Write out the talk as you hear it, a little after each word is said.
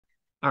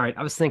All right.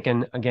 I was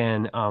thinking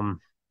again,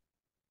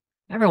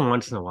 every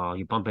once in a while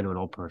you bump into an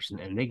old person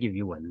and they give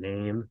you a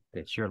name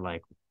that you're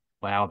like,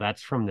 wow,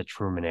 that's from the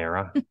Truman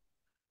era.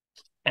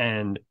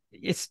 And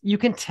you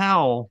can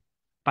tell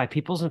by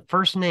people's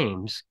first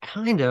names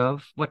kind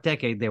of what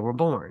decade they were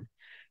born.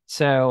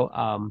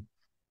 So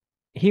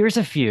here's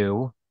a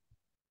few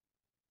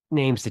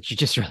names that you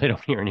just really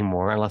don't hear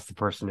anymore unless the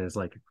person is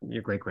like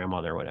your great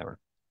grandmother or whatever.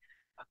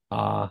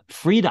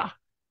 Frida.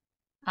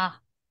 Ah,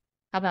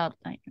 how about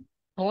like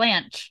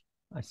Blanche?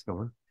 That's the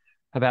one.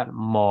 How about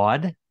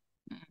Maud?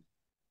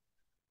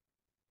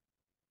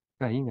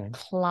 Right, you guys.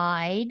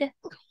 Clyde.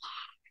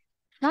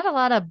 Not a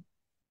lot of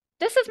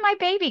this is my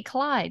baby,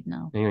 Clyde.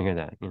 No. You don't hear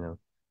that, you know.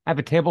 I have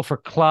a table for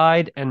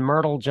Clyde and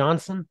Myrtle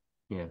Johnson.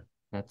 Yeah,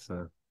 that's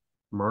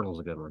Myrtle's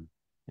a good one.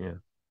 Yeah.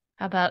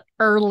 How about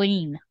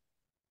Erlene?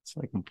 It's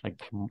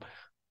like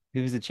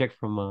who's the chick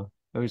from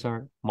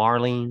Ozark?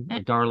 Marlene or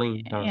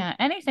Darlene? Yeah,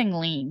 anything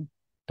lean.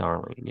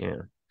 Darlene, yeah.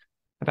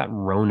 How about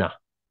Rona?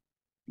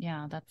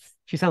 Yeah, that's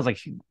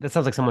That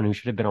sounds like someone who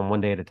should have been on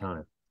One Day at a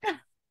Time.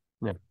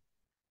 Yeah.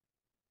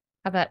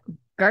 how about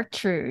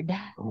Gertrude?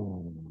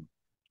 Ooh.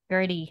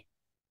 Gertie.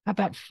 How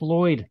about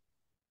Floyd,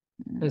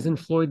 as in Mm.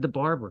 Floyd the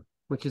Barber,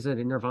 which is a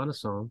Nirvana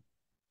song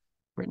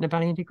written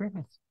about Andy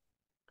Griffith.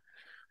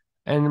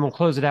 And then we'll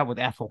close it out with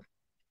Ethel.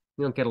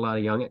 You don't get a lot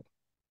of young.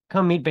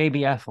 Come meet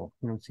baby Ethel.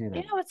 You don't see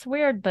that. It's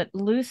weird, but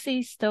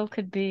Lucy still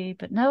could be,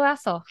 but no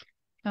Ethel.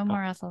 No Oh,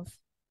 more Ethels.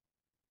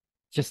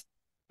 just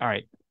all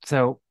right.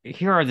 So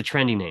here are the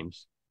trendy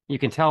names. You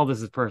can tell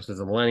this person is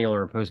a millennial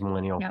or a post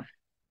millennial. Yep.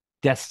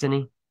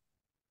 Destiny,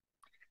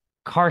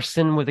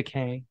 Carson with a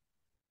K.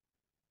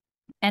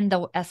 And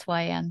the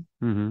SYN.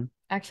 Mm-hmm.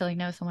 Actually,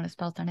 know someone who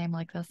spells their name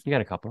like this. You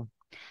got a couple.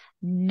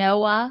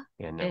 Noah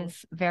Yeah, no.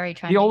 is very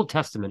trendy. The Old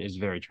Testament is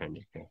very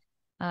trendy.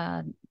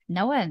 Yeah.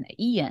 Noah and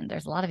Ian.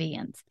 There's a lot of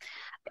Ians.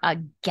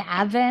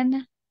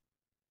 Gavin.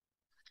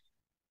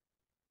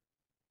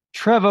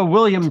 Trevor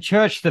William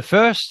Church the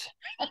First.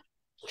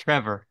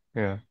 Trevor.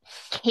 Yeah.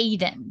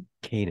 Caden.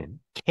 Caden.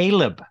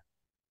 Caleb.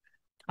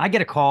 I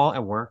get a call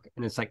at work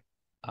and it's like,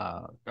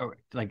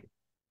 like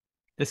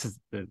this is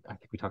I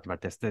think we talked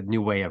about this. The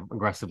new way of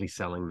aggressively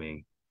selling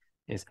me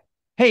is,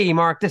 hey,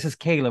 Mark, this is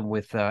Caleb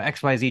with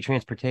XYZ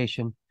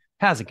Transportation.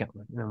 How's it going?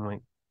 And I'm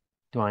like,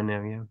 do I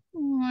know you? Oh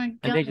my God.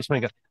 And they just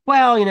want to go,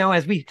 well,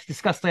 as we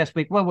discussed last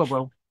week,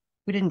 whoa.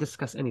 We didn't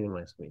discuss anything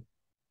last week.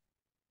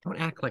 Don't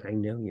act like I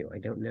know you. I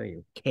don't know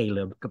you.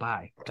 Caleb,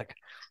 goodbye. It's like,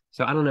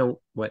 so I don't know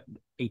what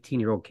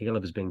 18-year-old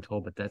Caleb is being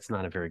told, but that's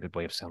not a very good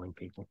way of selling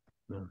people.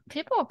 No.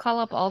 People will call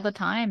up all the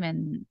time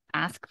and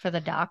ask for the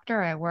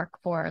doctor I work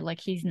for.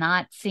 Like he's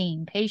not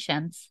seeing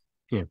patients.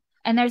 Yeah.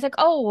 And there's like,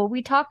 oh, well,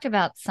 we talked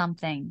about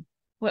something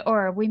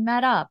or we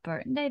met up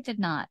or they did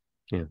not.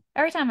 Yeah.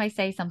 Every time I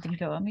say something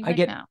to him, he's like,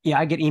 no.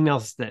 I get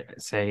emails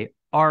that say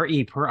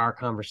RE per our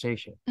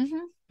conversation.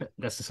 Mm-hmm.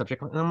 That's the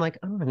subject. And I'm like,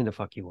 I don't know who the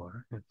fuck you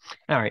are.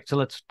 All right. So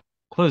let's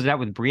close it out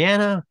with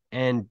Brianna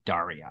and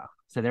Daria.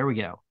 So there we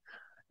go.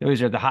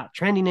 Those are the hot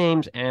trendy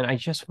names. And I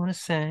just want to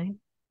say,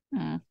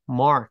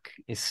 Mark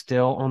is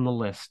still on the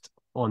list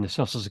on the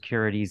Social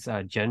Security's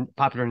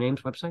popular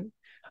names website.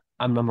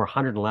 I'm number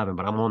 111,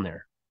 but I'm on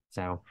there.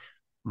 So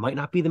might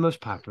not be the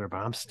most popular, but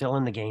I'm still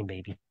in the game,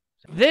 baby.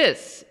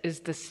 This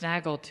is the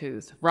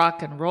Snaggletooth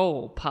Rock and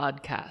Roll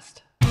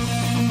Podcast.